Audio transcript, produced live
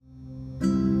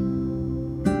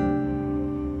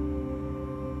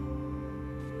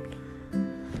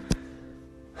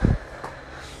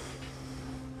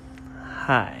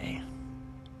Hi.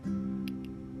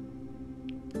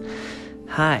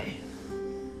 Hi.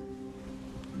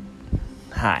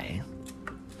 Hi.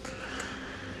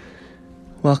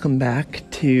 Welcome back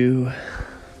to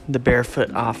the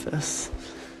Barefoot Office.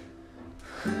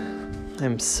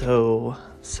 I'm so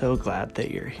glad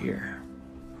that you're here.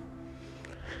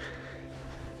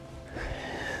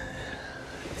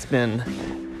 It's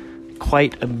been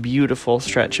quite a beautiful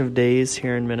stretch of days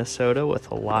here in Minnesota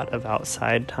with a lot of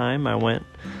outside time. I went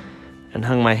and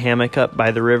hung my hammock up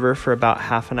by the river for about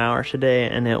half an hour today,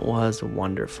 and it was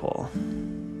wonderful.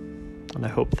 And I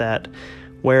hope that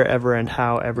wherever and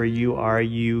however you are,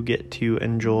 you get to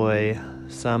enjoy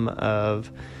some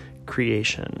of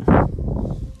creation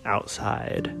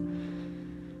outside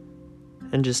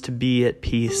and just to be at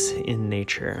peace in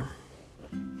nature.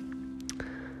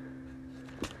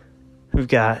 We've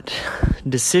got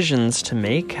decisions to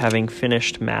make, having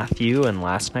finished Matthew and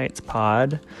last night's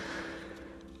pod.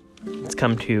 It's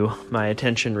come to my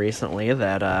attention recently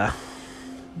that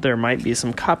there might be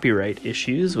some copyright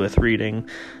issues with reading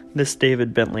this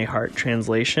David Bentley Hart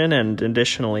translation, and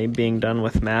additionally being done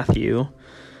with Matthew.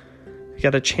 I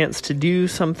got a chance to do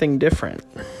something different.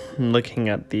 Looking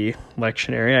at the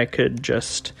lectionary, I could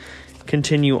just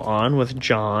continue on with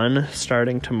John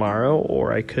starting tomorrow,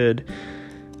 or it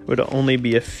would only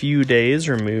be a few days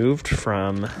removed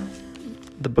from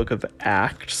the book of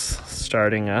Acts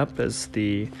starting up as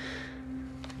the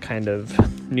kind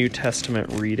of New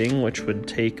Testament reading, which would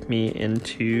take me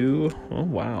into,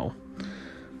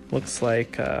 looks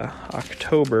like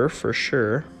October for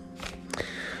sure.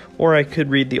 Or I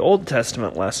could read the Old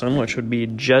Testament lesson, which would be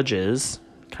Judges,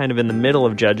 kind of in the middle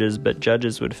of Judges, but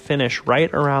Judges would finish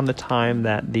right around the time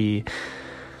that the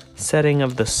setting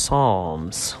of the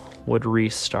Psalms would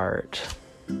restart.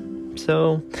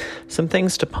 So, some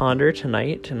things to ponder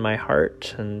tonight in my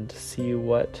heart and see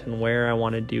what and where I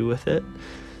want to do with it.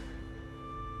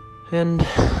 And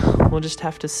we'll just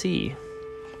have to see.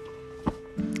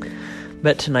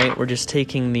 But tonight we're just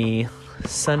taking the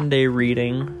Sunday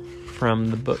reading from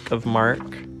the book of Mark,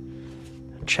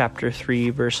 chapter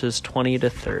 3, verses 20 to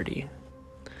 30.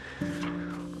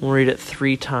 We'll read it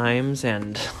 3 times,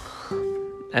 and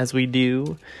as we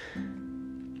do,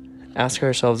 ask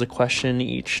ourselves a question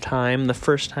each time, the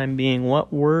first time being,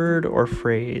 what word or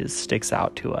phrase sticks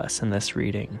out to us in this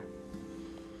reading?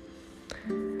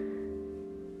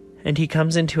 And he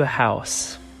comes into a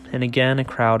house, and again a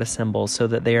crowd assembles, so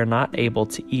that they are not able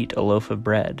to eat a loaf of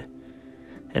bread.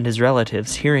 And his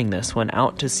relatives, hearing this, went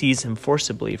out to seize him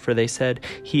forcibly, for they said,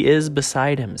 "He is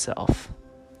beside himself."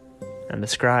 And the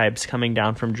scribes, coming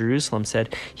down from Jerusalem,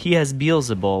 said, "He has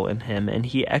Beelzebul in him, and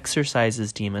he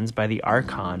exorcises demons by the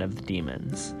archon of the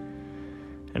demons."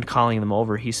 And calling them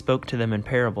over, he spoke to them in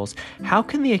parables. "How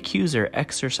can the accuser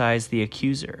exorcise the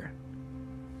accuser?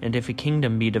 And if a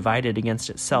kingdom be divided against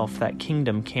itself, that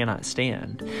kingdom cannot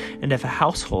stand. And if a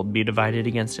household be divided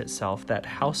against itself, that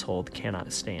household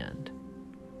cannot stand.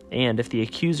 And if the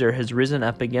accuser has risen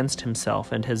up against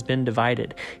himself and has been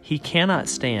divided, he cannot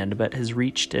stand, but has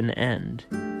reached an end.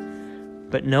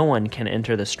 But no one can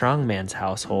enter the strong man's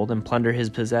household and plunder his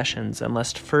possessions,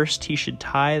 unless first he should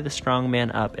tie the strong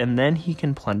man up, and then he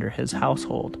can plunder his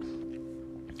household.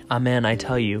 Amen, I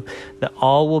tell you, that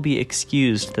all will be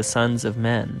excused the sons of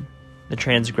men, the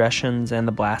transgressions and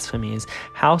the blasphemies,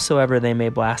 howsoever they may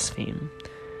blaspheme.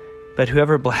 But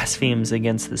whoever blasphemes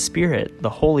against the Spirit, the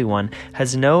Holy One,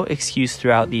 has no excuse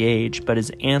throughout the age, but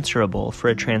is answerable for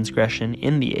a transgression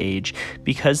in the age,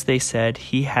 because they said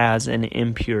he has an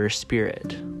impure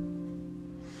spirit."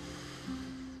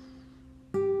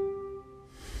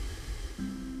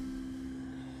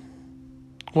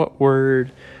 What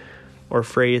word or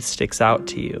phrase sticks out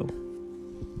to you?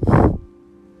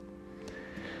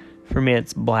 For me,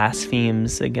 it's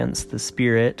blasphemes against the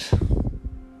Spirit,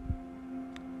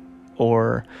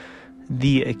 or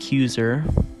the accuser,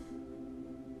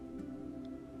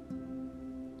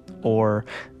 or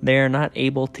they are not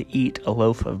able to eat a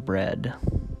loaf of bread.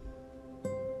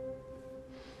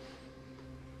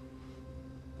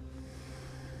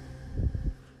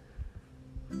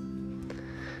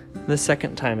 The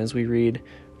second time as we read,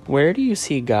 where do you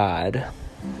see God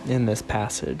in this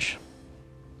passage?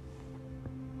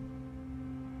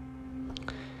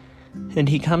 And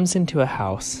he comes into a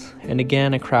house, and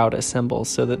again a crowd assembles,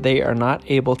 so that they are not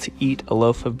able to eat a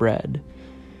loaf of bread.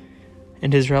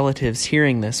 And his relatives,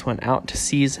 hearing this, went out to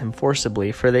seize him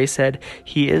forcibly, for they said,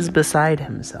 "He is beside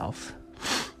himself."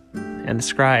 And the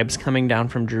scribes, coming down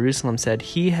from Jerusalem, said,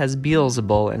 "He has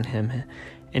Beelzebul in him,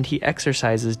 and he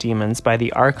exorcises demons by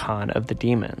the archon of the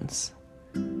demons."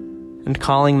 And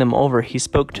calling them over, he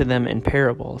spoke to them in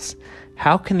parables.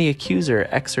 how can the accuser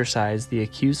exorcise the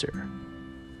accuser?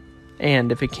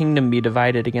 And if a kingdom be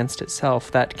divided against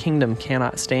itself, that kingdom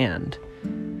cannot stand.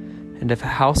 And if a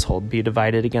household be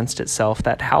divided against itself,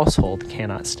 that household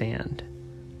cannot stand.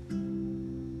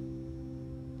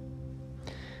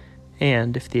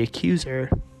 And if the accuser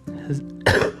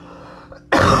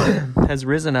has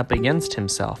risen up against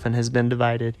himself and has been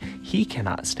divided, he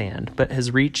cannot stand, but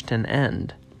has reached an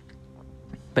end.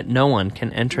 But no one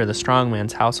can enter the strong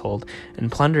man's household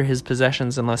and plunder his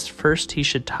possessions unless first he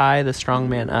should tie the strong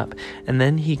man up, and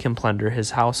then he can plunder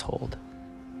his household.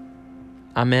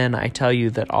 Amen, I tell you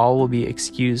that all will be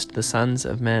excused the sons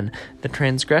of men, the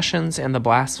transgressions and the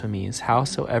blasphemies,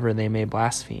 howsoever they may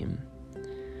blaspheme.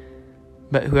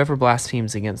 But whoever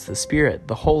blasphemes against the Spirit,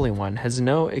 the Holy One, has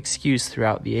no excuse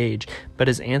throughout the age, but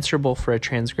is answerable for a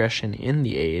transgression in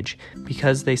the age,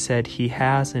 because they said he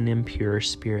has an impure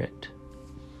spirit.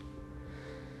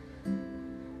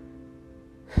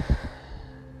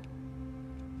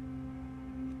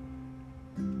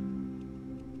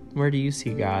 Where do you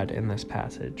see God in this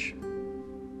passage?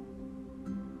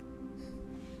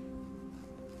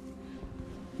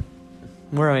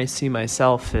 Where I see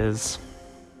myself is,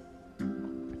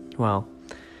 well,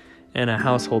 in a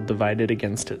household divided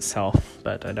against itself,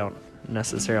 but I don't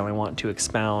necessarily want to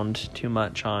expound too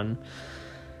much on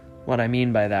what I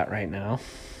mean by that right now.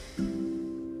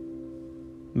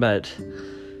 But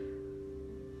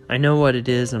I know what it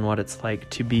is and what it's like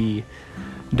to be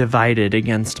divided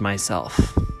against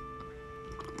myself.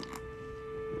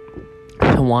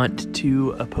 To want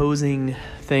two opposing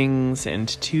things and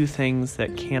two things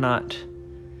that cannot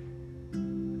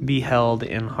be held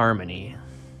in harmony.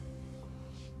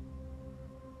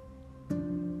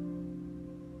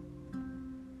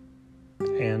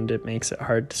 And it makes it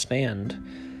hard to stand.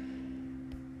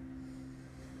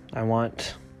 I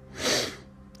want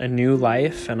a new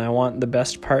life, and I want the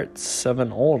best parts of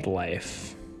an old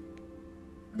life.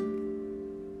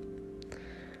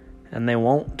 And I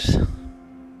won't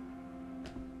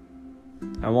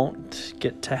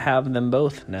get to have them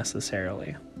both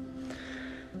necessarily.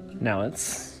 Now,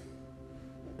 it's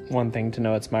one thing to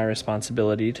know it's my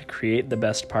responsibility to create the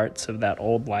best parts of that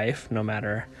old life, no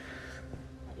matter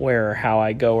where or how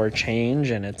I go or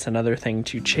change, and it's another thing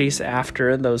to chase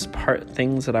after those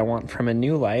things that I want from a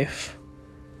new life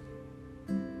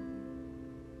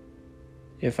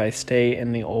if I stay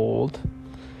in the old.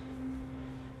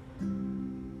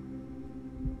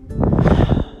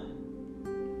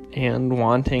 And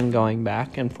wanting going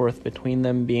back and forth between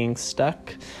them, being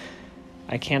stuck.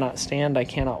 I cannot stand, I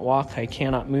cannot walk, I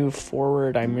cannot move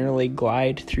forward. I merely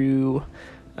glide through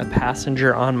a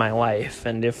passenger on my life.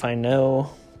 And if I know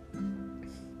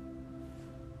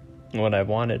what I've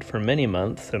wanted for many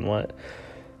months and what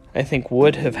I think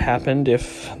would have happened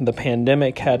if the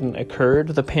pandemic hadn't occurred,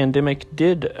 the pandemic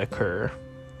did occur.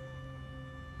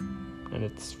 And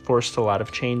it's forced a lot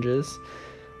of changes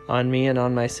on me and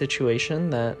on my situation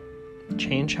that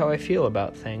change how I feel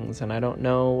about things, and I don't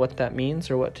know what that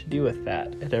means or what to do with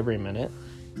that at every minute.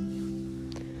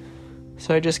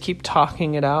 So I just keep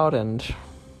talking it out and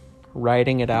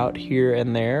writing it out here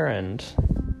and there, and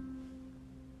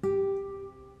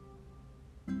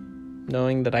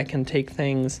knowing that I can take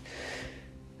things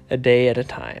a day at a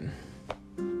time.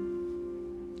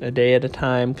 A day at a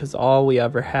time, because all we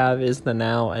ever have is the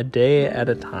now, a day at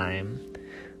a time,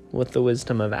 with the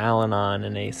wisdom of Al-Anon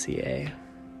and ACA.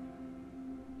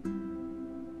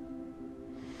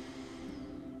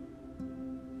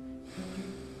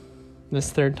 This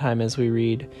third time as we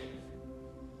read,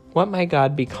 what might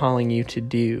God be calling you to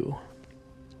do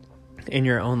in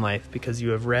your own life because you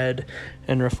have read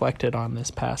and reflected on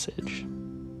this passage?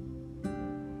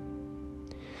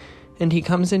 And he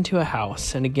comes into a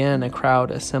house, and again a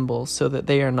crowd assembles, so that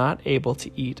they are not able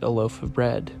to eat a loaf of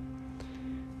bread.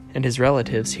 And his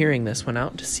relatives, hearing this, went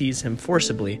out to seize him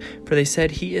forcibly, for they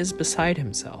said, he is beside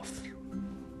himself.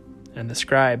 And the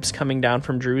scribes, coming down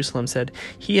from Jerusalem, said,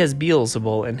 he has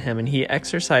Beelzebul in him, and he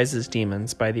exorcises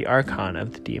demons by the archon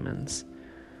of the demons.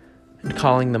 And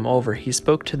calling them over, he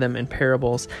spoke to them in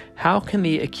parables, how can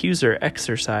the accuser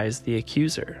exorcise the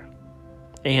accuser?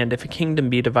 And if a kingdom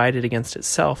be divided against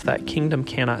itself, that kingdom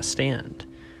cannot stand.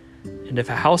 And if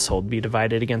a household be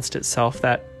divided against itself,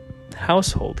 that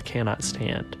household cannot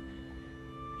stand.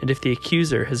 And if the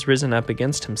accuser has risen up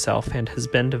against himself and has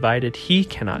been divided, he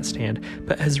cannot stand,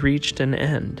 but has reached an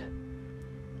end.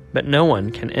 But no one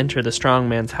can enter the strong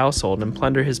man's household and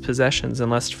plunder his possessions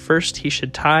unless first he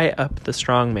should tie up the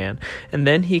strong man, and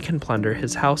then he can plunder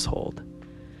his household.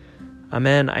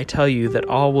 Amen, I tell you that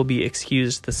all will be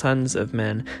excused the sons of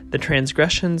men, the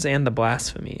transgressions and the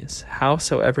blasphemies,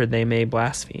 howsoever they may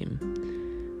blaspheme.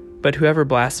 But whoever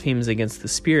blasphemes against the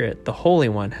Spirit, the Holy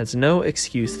One, has no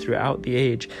excuse throughout the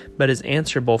age, but is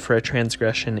answerable for a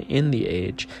transgression in the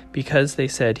age, because they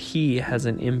said he has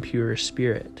an impure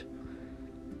spirit.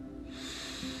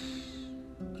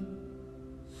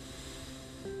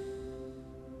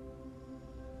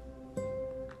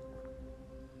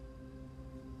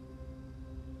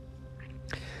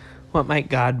 What might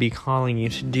God be calling you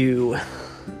to do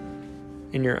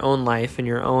in your own life, in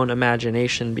your own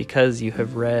imagination, because you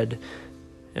have read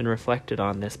and reflected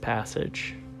on this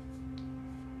passage?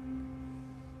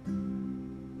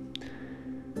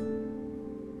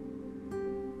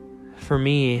 For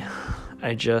me,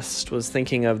 I just was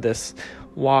thinking of this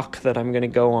walk that I'm going to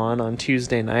go on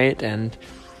Tuesday night, and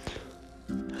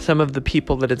some of the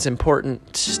people that it's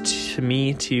important to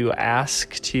me to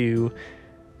ask to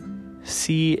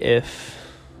see if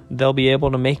they'll be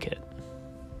able to make it.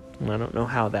 I don't know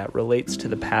how that relates to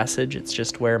the passage. It's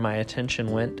just where my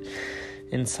attention went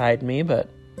inside me, but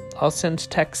I'll send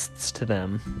texts to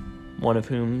them, one of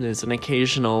whom is an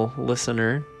occasional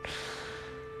listener.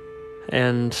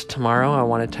 And tomorrow I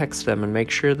want to text them and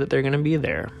make sure that they're going to be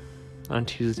there on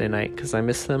Tuesday night, because I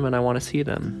miss them and I want to see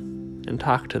them and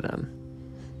talk to them.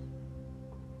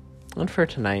 And for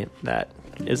tonight, that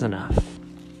is enough.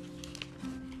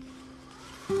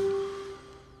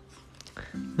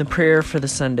 The prayer for the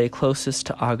Sunday closest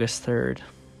to August 3rd.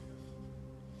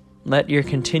 Let your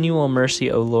continual mercy,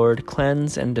 O Lord,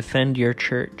 cleanse and defend your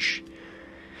church,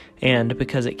 and,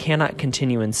 because it cannot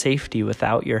continue in safety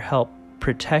without your help,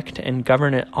 protect and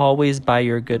govern it always by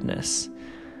your goodness.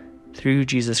 Through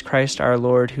Jesus Christ our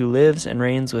Lord, who lives and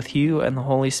reigns with you and the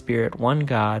Holy Spirit, one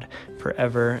God,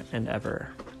 forever and ever.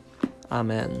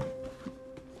 Amen.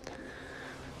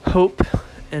 Hope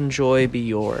and joy be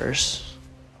yours.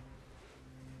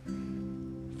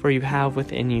 For you have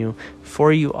within you,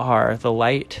 for you are the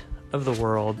light of the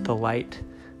world, the light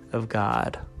of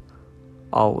God,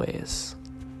 always.